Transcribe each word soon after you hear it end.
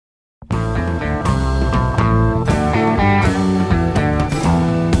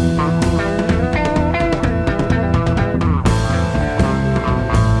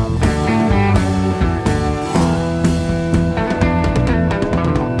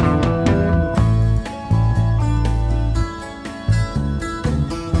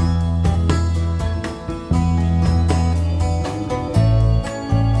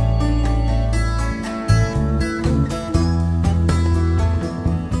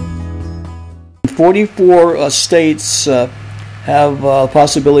44 states have a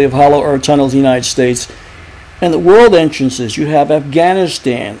possibility of hollow earth tunnels in the United States. And the world entrances, you have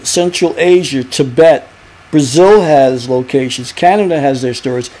Afghanistan, Central Asia, Tibet. Brazil has locations. Canada has their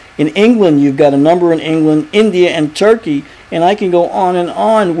stories. In England, you've got a number in England, India, and Turkey. And I can go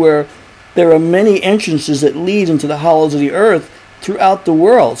on where there are many entrances that lead into the hollows of the earth throughout the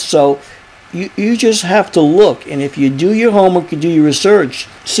world. So you just have to look. And if you do your homework, you do your research,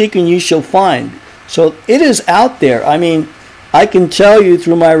 seek and you shall find. So it is out there. I mean, I can tell you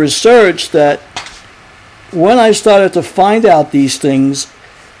through my research that when I started to find out these things,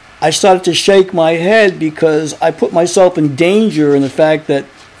 I started to shake my head because I put myself in danger in the fact that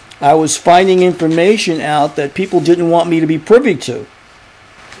I was finding information out that people didn't want me to be privy to.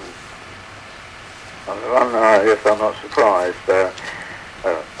 I guess I'm not surprised.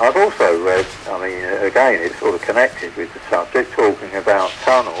 I've also read, I mean, again, it's sort of connected with the subject, talking about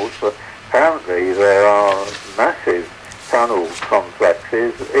tunnels, but apparently there are massive tunnel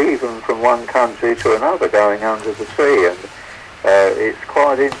complexes, even from one country to another, going under the sea. And it's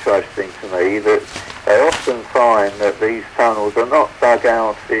quite interesting to me that they often find that these tunnels are not dug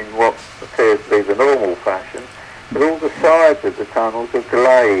out in what appears to be the normal fashion, but all the sides of the tunnels are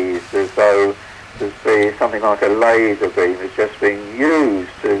glazed as though there's something like a laser beam is just being used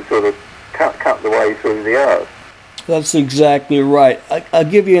to sort of cut the way through the earth. That's exactly right. I'll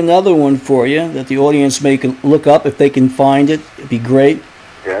give you another one for you that the audience may look up if they can find it. It'd be great.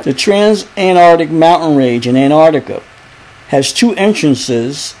 Yeah. The Trans-Antarctic Mountain Range in Antarctica has two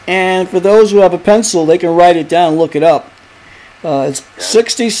entrances, and for those who have a pencil, they can write it down and look it up. It's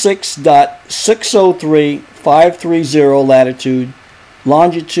 66.603530 latitude,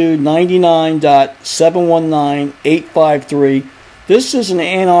 longitude 99.719853. This is an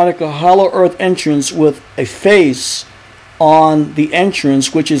Antarctica hollow earth entrance with a face on the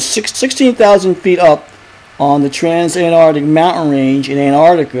entrance, which is 16,000 feet up on the Trans-Antarctic Mountain Range in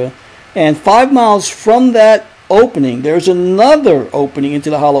Antarctica. And 5 miles from that opening, there's another opening into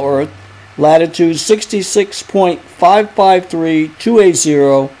the hollow earth, latitude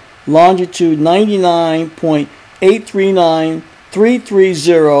 66.553280, longitude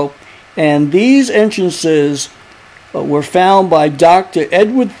 99.839330. And these entrances were found by Dr.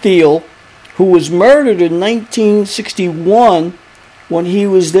 Edward Thiel, who was murdered in 1961 when he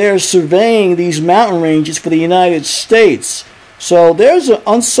was there surveying these mountain ranges for the United States. So there's an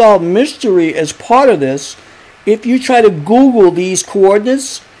unsolved mystery as part of this. If you try to Google these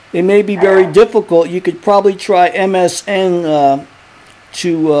coordinates, it may be very difficult. You could probably try MSN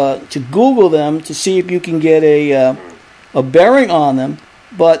to Google them to see if you can get a bearing on them.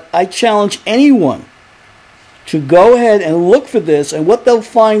 But I challenge anyone to go ahead and look for this, and what they'll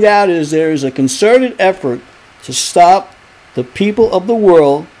find out is there is a concerted effort to stop the people of the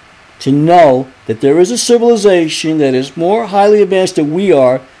world to know that there is a civilization that is more highly advanced than we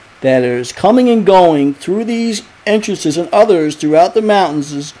are, that is coming and going through these entrances and others throughout the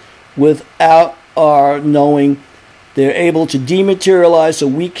mountains without our knowing. They're able to dematerialize so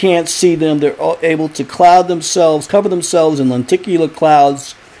we can't see them. They're able to cover themselves in lenticular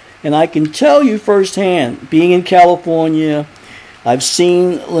clouds. And I can tell you firsthand, being in California, I've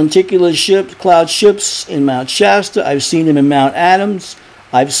seen lenticular cloud ships in Mount Shasta. I've seen them in Mount Adams.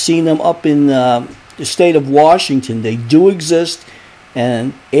 I've seen them up in the state of Washington. They do exist,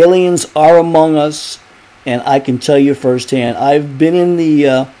 and aliens are among us. And I can tell you firsthand, I've been in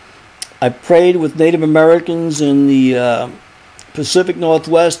I prayed with Native Americans in the Pacific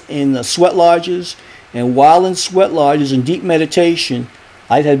Northwest in the sweat lodges. And while in sweat lodges in deep meditation,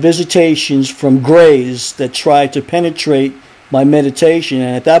 I'd had visitations from grays that tried to penetrate my meditation,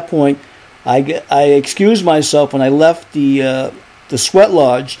 and at that point, I excused myself when I left the sweat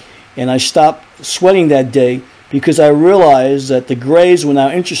lodge, and I stopped sweating that day because I realized that the grays were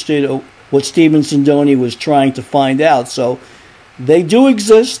now interested in what Stephen Sindoni was trying to find out. So they do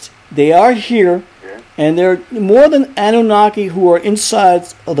exist, they are here, and they're more than Anunnaki who are inside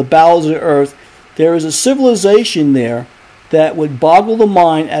of the bowels of the earth. There is a civilization there that would boggle the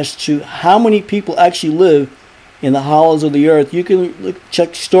mind as to how many people actually live in the hollows of the earth. You can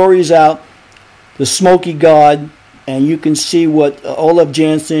check stories out, the Smoky God, and you can see what Olaf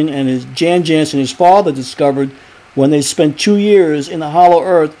Jansen and Jan Jansen, his father, discovered when they spent 2 years in the hollow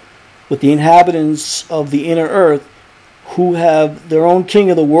earth with the inhabitants of the inner earth who have their own king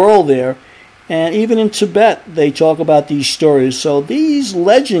of the world there. And even in Tibet, they talk about these stories. So these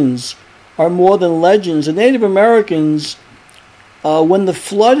legends are more than legends. The Native Americans, when the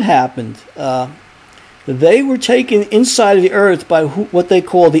flood happened, they were taken inside of the earth by what they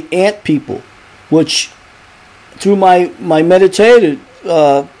call the ant people, which through my meditative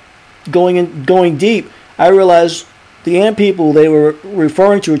going deep, I realized the ant people they were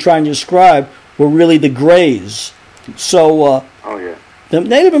referring to or trying to describe were really the Greys. So the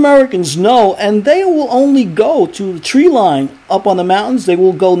Native Americans know, and they will only go to the tree line up on the mountains. They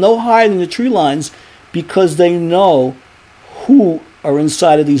will go no higher than the tree lines because they know who are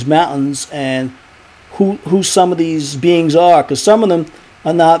inside of these mountains and who some of these beings are, because some of them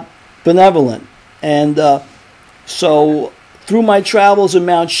are not benevolent. And so through my travels in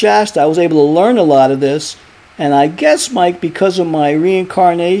Mount Shasta, I was able to learn a lot of this. And I guess, Mike, because of my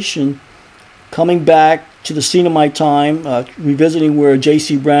reincarnation, coming back to the scene of my time, revisiting where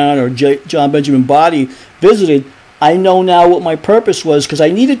J.C. Brown or John Benjamin Body visited, I know now what my purpose was, because I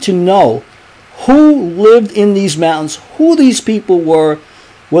needed to know who lived in these mountains, who these people were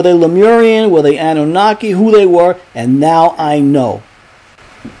they Lemurian, were they Anunnaki, who they were, and now I know.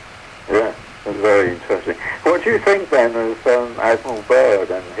 Yeah, that's very interesting. What do you think then of Admiral Byrd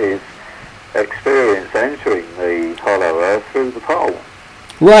and his experience entering the hollow earth through the pole?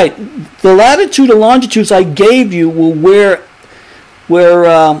 Right. The latitude and longitudes I gave you were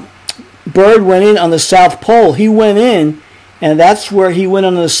where Byrd went in on the South Pole. He went in, and that's where he went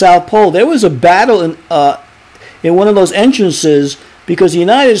on the South Pole. There was a battle in one of those entrances because the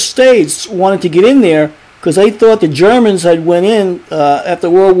United States wanted to get in there because they thought the Germans had went in after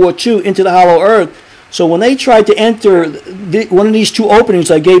World War II into the hollow earth. So when they tried to enter one of these two openings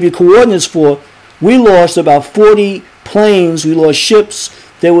I gave you coordinates for, we lost about 40 planes. We lost ships.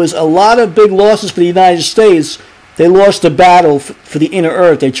 There was a lot of big losses for the United States. They lost the battle for the inner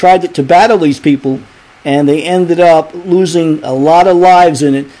earth. They tried to battle these people, and they ended up losing a lot of lives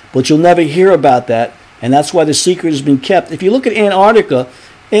in it, but you'll never hear about that, and that's why the secret has been kept. If you look at Antarctica,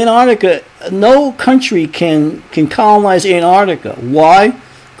 no country can colonize Antarctica. Why?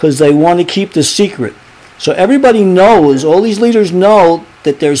 Because they want to keep the secret. So everybody knows, all these leaders know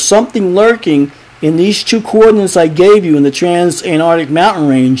that there's something lurking in these two coordinates I gave you in the Trans-Antarctic Mountain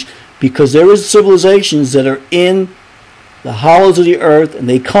Range, because there is civilizations that are in the hollows of the earth, and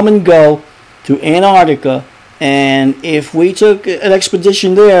they come and go through Antarctica. And if we took an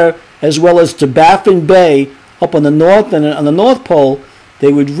expedition there, as well as to Baffin Bay up on the north and on the North Pole,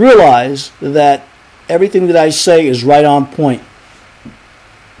 they would realize that everything that I say is right on point.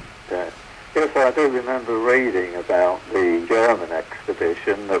 Yes, I do remember reading about the German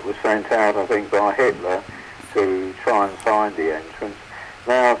expedition that was sent out, I think, by Hitler to try and find the entrance.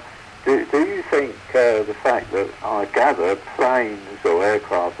 Now, do you think the fact that I gather planes or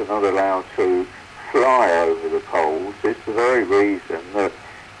aircraft are not allowed to fly over the poles is the very reason that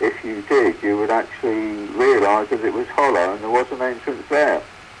if you did, you would actually realise that it was hollow and there was an entrance there?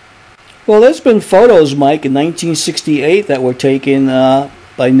 Well, there's been photos, Mike, in 1968 that were taken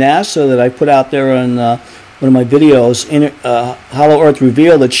by NASA that I put out there on one of my videos, Hollow Earth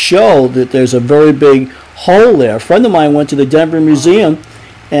Reveal, that showed that there's a very big hole there. A friend of mine went to the Denver Museum,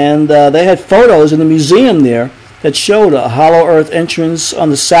 and they had photos in the museum there that showed a hollow earth entrance on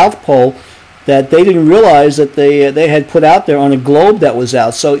the South Pole that they didn't realize that they had put out there on a globe that was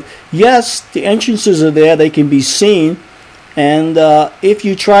out. So yes, the entrances are there, they can be seen, and if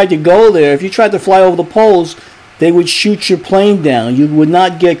you tried to go there, if you tried to fly over the poles, they would shoot your plane down. You would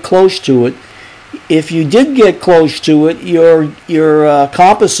not get close to it. If you did get close to it, your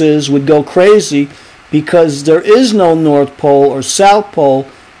compasses would go crazy because there is no North Pole or South Pole,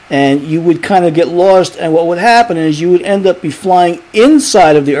 and you would kind of get lost. And what would happen is you would end up be flying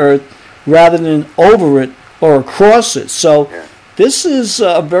inside of the Earth rather than over it or across it. So this is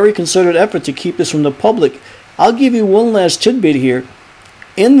a very concerted effort to keep this from the public. I'll give you one last tidbit here.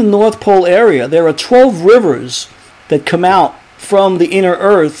 In the North Pole area, there are 12 rivers that come out from the inner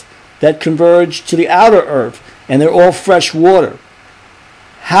Earth that converge to the outer Earth, and they're all fresh water.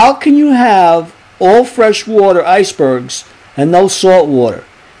 How can you have all fresh water icebergs and no salt water?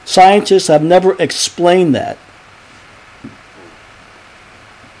 Scientists have never explained that.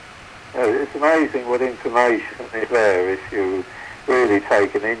 It's amazing what information is there if you really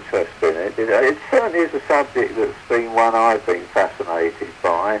take an interest in it. It certainly is a subject that's been one I've been fascinated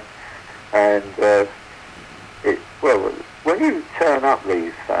by, and when you turn up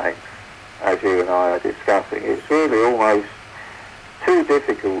these facts, as you and I are discussing, it's really almost too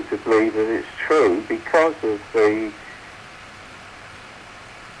difficult to believe that it's true because of the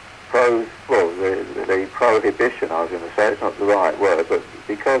prohibition, I was going to say, it's not the right word, but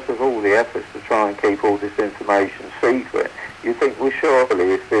because of all the efforts to try and keep all this information secret. You think, well,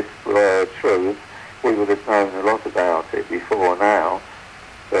 surely if this were true, we would have known a lot about it before now.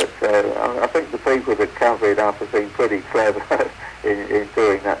 But I think the people that cover it up have been pretty clever in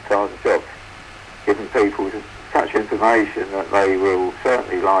doing that type of job, giving people such information that they will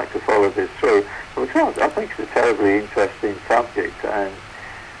certainly really like to follow this through. Because I think it's a terribly interesting subject, and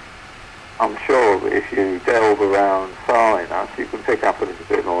I'm sure that if you delve around far enough, you can pick up a little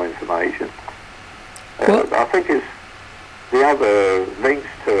bit more information. I think it's the other links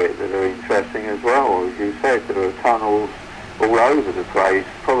to it that are interesting as well. As you said, there are tunnels all over the place,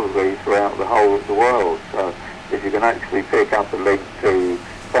 probably throughout the whole of the world. So if you can actually pick up a link to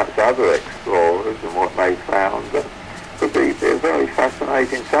perhaps other explorers and what they found, that would be a very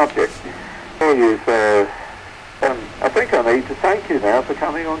fascinating subject. Well, I think I need to thank you now for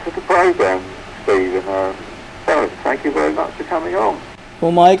coming onto the program, Stephen. So thank you very much for coming on.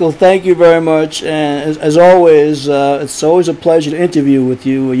 Well, Michael, thank you very much. And as always, it's always a pleasure to interview with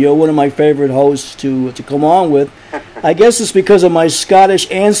you. You're one of my favorite hosts to come on with. I guess it's because of my Scottish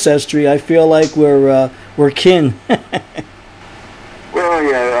ancestry. I feel like we're kin. Well,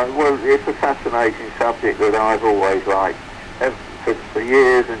 yeah. Well, it's a fascinating subject that I've always liked. For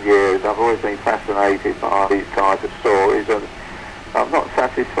years and years, I've always been fascinated by these types of stories, and I'm not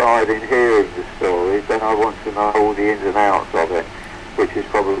satisfied in hearing the stories. Then I want to know all the ins and outs of it, which is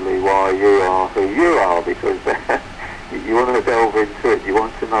probably why you are who you are, because you want to delve into it, you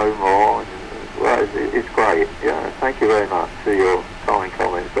want to know more. Well, it's great. Yeah, thank you very much for your kind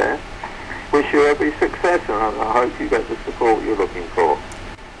comments there. Wish you every success, and I hope you get the support you're looking for.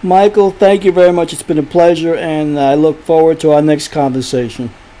 Michael, thank you very much. It's been a pleasure, and I look forward to our next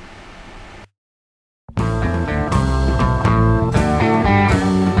conversation.